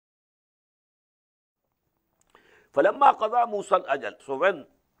فَلَمَّا قَضَى مُوسَى الْأَجَلَ. So when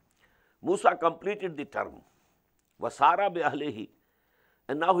Musa completed the term, وَسَارَ بِأَهْلِهِ,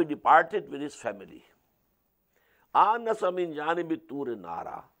 and now he departed with his family. آنَسَ مِنْ جَانِبِ الطُّورِ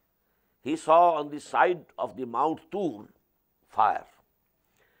نَارًا. He saw on the side of the Mount Tur fire.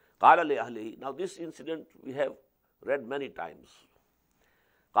 قَالَ لِأَهْلِهِ. Now this incident we have read many times.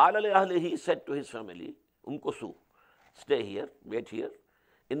 قَالَ لِأَهْلِهِ. He said to his family, umkusu, stay here, wait here.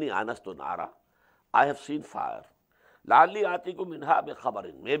 Inni anastu nara. I have seen fire. لَعَلِّي آتِكُم مِنْهَا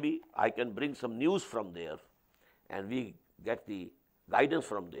بِخَبَرٍ. Maybe I can bring some news from there and we get the guidance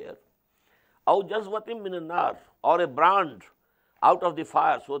from there. أَوْ جَزْوَةٍ مِنَ النَّارِ. Or a brand out of the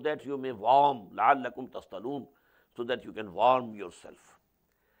fire, so that you may warm. لَعَلَّكُمْ تَصْطَلُونَ. So that you can warm yourself.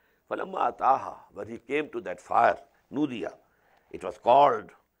 فَلَمَّا أَتَاهَا. When he came to that fire, nudiya, it was called,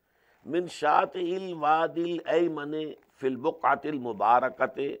 مِنْ شَاطِئِ الْوَادِ الْأَيْمَنِ فِي الْبُقْعَةِ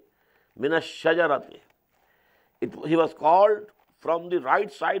الْمُبَارَكَةِ مِنَ الشَّجَرَةِ. He was called from the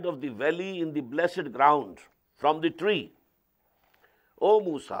right side of the valley in the blessed ground, from the tree. O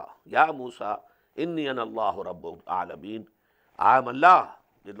Musa, Ya Musa, inni ana Allahu Rabbul Alameen. I am Allah,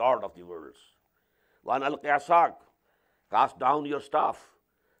 the Lord of the worlds. Wa an alqi asak. Cast down your staff.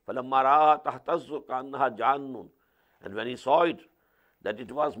 فَلَمَّا رَأَىٰ تَهْتَزُّ كَأَنَّهَا جَانٌّ. And when he saw it, that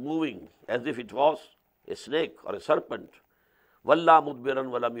it was moving as if it was a snake or a serpent, وَلَّا مُدْبِرًا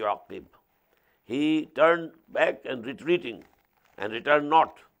وَلَمْ يُعَقِّبْ. He turned back and retreating, and returned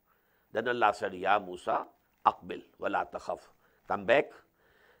not. Then Allah said, Ya Musa, aqbil wala takhaf. Come back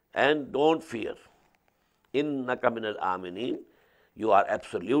and don't fear. Innaka minal aminin. You are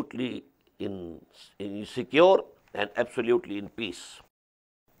absolutely in secure and absolutely in peace.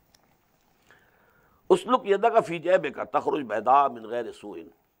 Usluk yadaka fi jaybika takhruj bayda min ghayri su'in.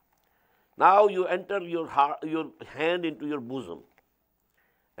 Now you enter your hand into your bosom.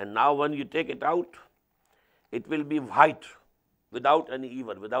 And now when you take it out, it will be white, without any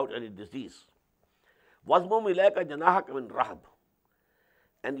evil, without any disease. وَاضْمُمْ إِلَيْكَ جَنَاحَكَ مِنْ رَهْبٍ.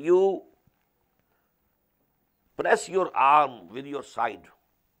 And you press your arm with your side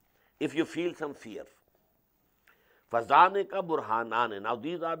if you feel some fear. فَذَانِكَ بُرْهَانَانِ. Now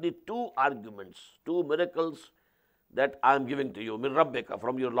these are the two arguments, two miracles that I am giving to you, مِنْ رَبِّكَ,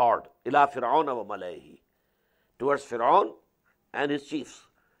 from your Lord, إِلَى فِرْعَوْنَ وَمَلَئِهِ, towards Pharaoh and his chiefs.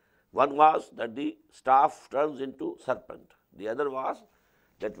 One was that the staff turns into serpent. The other was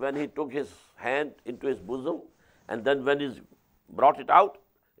that when he took his hand into his bosom, and then when he brought it out,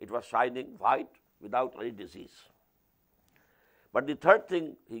 it was shining white without any disease. But the third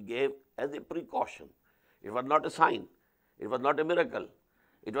thing he gave as a precaution. It was not a sign. It was not a miracle.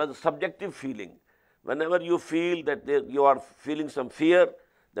 It was a subjective feeling. Whenever you feel that you are feeling some fear,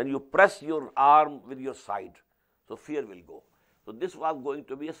 then you press your arm with your side. So fear will go. So this was going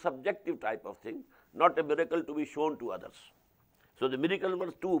to be a subjective type of thing, not a miracle to be shown to others. So the miracle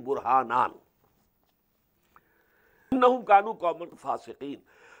was two, burhanan. إِنَّهُمْ كَانُوا قَوْمًا فَاسِقِينَ.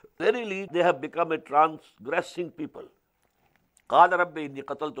 Verily they have become a transgressing people. قَالَ رَبِّ إِنِّي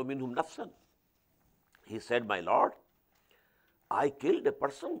قَتَلْتُ مِنْهُمْ نَفْسًا. He said, my Lord, I killed a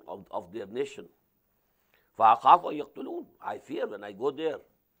person of their nation. فَأَخَافُ أَن يَقْتُلُونَ. I fear when I go there,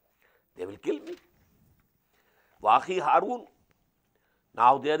 they will kill me. وَأَخِي هَارُونَ.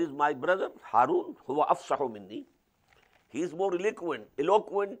 Now there is my brother Harun, huwa afsahu minni. He is more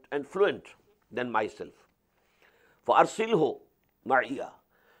eloquent and fluent than myself. فَأَرْسِلْهُ مَعِيَ.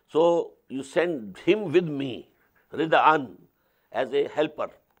 So you send him with me, rida'an, as a helper.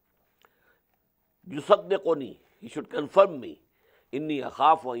 يُصَدِّقُنِي. He should confirm me. إِنِّي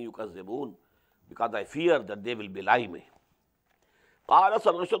أَخَافُ أَن يُكَذِّبُونَ. Because I fear that they will belie me. قَالَ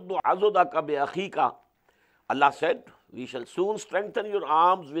سَنَشُدُّ عَضُدَكَ بِأَخِيكَ. Allah said, we shall soon strengthen your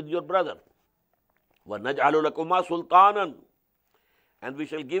arms with your brother. وَنَجْعَلُ لَكُمَا سُلْطَانًا. And we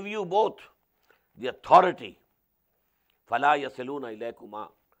shall give you both the authority. فَلَا يَصِلُونَ إِلَيْكُمَا.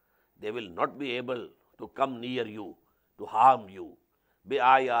 They will not be able to come near you, to harm you.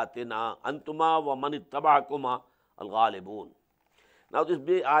 بِآيَاتِنَا أَنْتُمَا وَمَنِ اتَّبَعَكُمَا الْغَالِبُونَ. Now this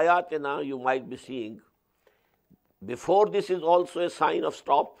بِآيَاتِنَا you might be seeing, before this is also a sign of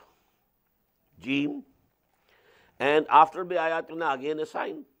stop, Jim. And after Bayan again a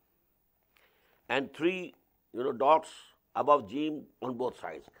sign, and three dots above Jim on both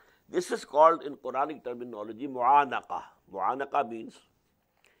sides. This is called in Quranic terminology mu'anaqa. Mu'anaqa means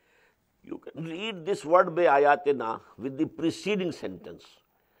you can read this word Bayatina with the preceding sentence.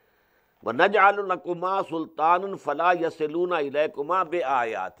 وَنَجْعَلُ لَكُمَا سُلْطَانًا فَلَا يَصِلُونَ إِلَيْكُمَا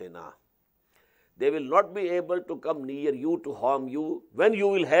بِآيَاتِنَا. They will not be able to come near you to harm you when you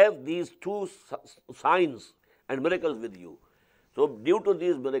will have these two signs and miracles with you. So due to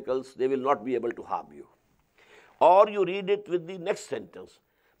these miracles, they will not be able to harm you. Or you read it with the next sentence.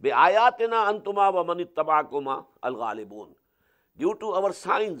 بِآيَاتِنَا أَنْتُمَا وَمَنِ اتَّبَعَكُمَا الْغَالِبُونَ. Due to our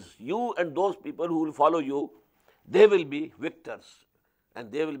signs, you and those people who will follow you, they will be victors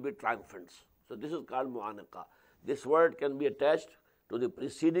and they will be triumphants. So this is called mu'anaka. This word can be attached to the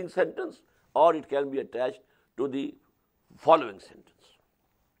preceding sentence or it can be attached to the following sentence.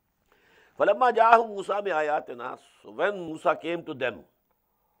 فَلَمَّا جَاءَهُمْ مُوسَى بِآيَاتِنَا. So when Musa came to them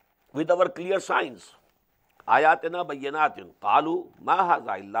with our clear signs, آيَاتِنَا بَيِّنَاتٍ قَالُوا مَا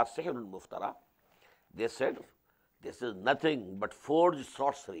هَذَا إِلَّا سِحْرٌ مُفْتَرًى. They said, this is nothing but forged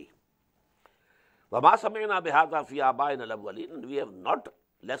sorcery. وَمَا سَمِعْنَا بِهَذَا فِي آبَائِنَا الْأَوَّلِينَ. And we have not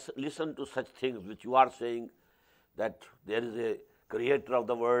listened to such things which you are saying, that there is a creator of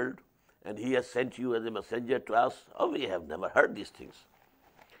the world and he has sent you as a messenger to us. Oh, we have never heard these things.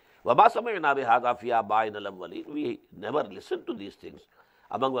 وَمَا سَمِعْنَا بِهَذَا فِي آبَائِنَا الْأَوَّلِينَ. We never listened to these things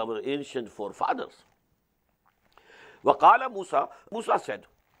among our ancient forefathers. وَقَالَ Musa. Musa said,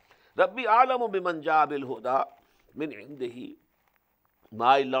 رَبِّي أَعْلَمُ بِمَنْ جَاءَ بِالْهُدَى مِنْ عِنْدِهِ.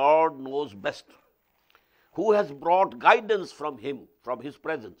 My Lord knows best who has brought guidance from him, from his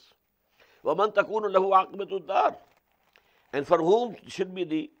presence. وَمَنْ تَكُونُ لَهُ عَاقِبَةُ الدَّارِ. And for whom should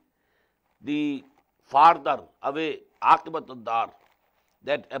be the farther away عَاقِبَةُ الدَّارِ,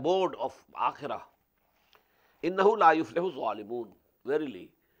 that abode of Akhirah. إِنَّهُ لَا يُفْلِحُ الظَّالِمُونَ.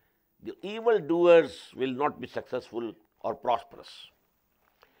 Verily, the evildoers will not be successful or prosperous.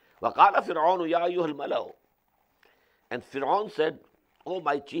 وَقَالَ فِرْعَوْنُ يَا أَيُّهَا الْمَلَأُ. And Pharaoh said, O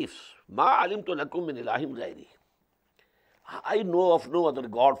my chiefs, مَا عَلِمْتُ لَكُم مِّنْ إِلَٰهٍ غَيْرِي. I know of no other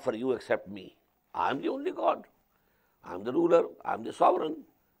God for you except me. I am the only God. I am the ruler. I am the sovereign.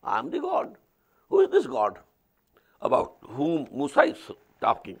 I am the God. Who is this God about whom Musa is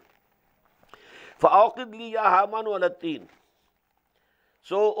talking? فَأَوْقِدْ لِي يَا هَامَانُ عَلَى الطِّينِ.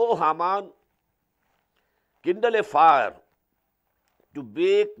 So, O Haman, kindle a fire to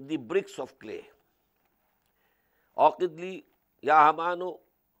bake the bricks of clay. أَوْقِدْ لِي يَا هَامَانُ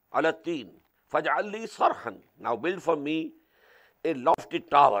عَلَى الطِّينِ فَاجْعَلْ لِي صَرْحًا. Now build for me a lofty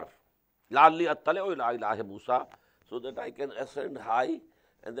tower. لَعَلِّي أَطَّلِعُ إِلَىٰ إِلَٰهِ مُوسَى. So that I can ascend high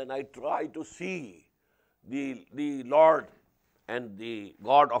and then I try to see the Lord and the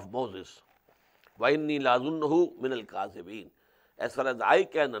God of Moses. وَإِنِّي لَأَظُنُّهُ مِنَ الْكَاذِبِينَ. As far as I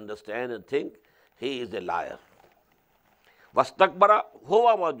can understand and think, he is a liar. وَاسْتَكْبَرَ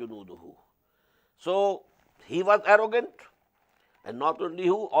هُوَ وَجُنُودُهُ. So he was arrogant, and not only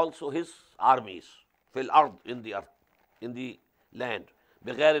who, also his armies, fil ard, in the earth, in the land,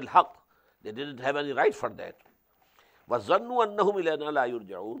 بِغَيْرِ الْحَقِّ. They didn't have any right for that. وَظَنُّوا أَنَّهُمْ إِلَيْنَا لَا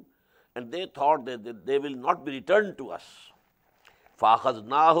يُرْجَعُونَ. And they thought that they will not be returned to us.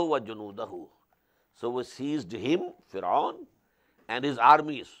 فَأَخَذْنَاهُ وَجُنُودَهُ. So we seized him, Pharaoh, and his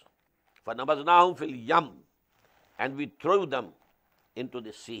armies. فَنَبَذْنَاهُمْ فِي الْيَمِّ. And we threw them into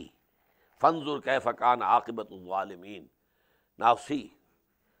the sea. فَانْظُرْ كَيْفَ كَانَ عَاقِبَةُ الظَّالِمِينَ. Now see,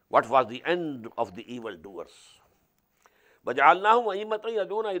 what was the end of the evildoers. وَجَعَلْنَاهُمْ أَئِمَّةً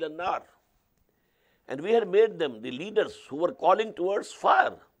يَدْعُونَ إِلَى النَّارِ. And we had made them the leaders who were calling towards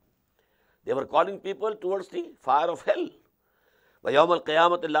fire. They were calling people towards the fire of hell. وَيَوْمَ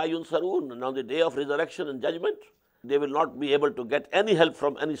الْقِيَامَةِ لَا يُنْصَرُونَ. And on the day of resurrection and judgment, they will not be able to get any help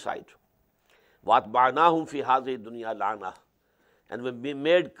from any side. وَأَتْبَعْنَاهُمْ فِي هَذِهِ الدُّنْيَا لَعْنَةً. And when we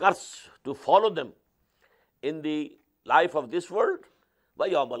made curse to follow them in the life of this world,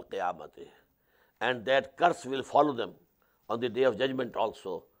 وَيَوْمَ الْقِيَامَةِ. And that curse will follow them on the day of judgment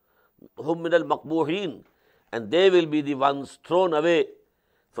also. هُمْ مِنَ الْمَقْبُوحِينَ. And they will be the ones thrown away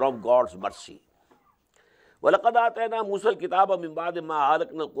from God's mercy. وَلَقَدْ آتَيْنَا مُوسَى الْكِتَابَ مِنْ بَعْدِ مَا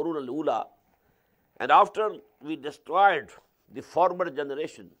أَهْلَكْنَا الْقُرُونَ الْأُولَى. And after we destroyed the former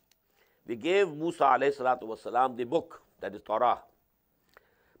generation, we gave Musa alayhi salatu wasalam the book, that is Torah.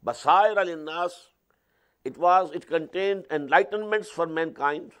 Basair al-Innas. It contained enlightenments for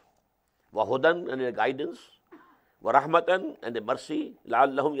mankind. Wahudan, and a guidance. Warahmatan, and a mercy.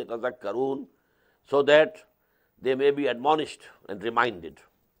 لَعَلَّهُمْ يَتَذَكَّرُونَ. So that they may be admonished and reminded.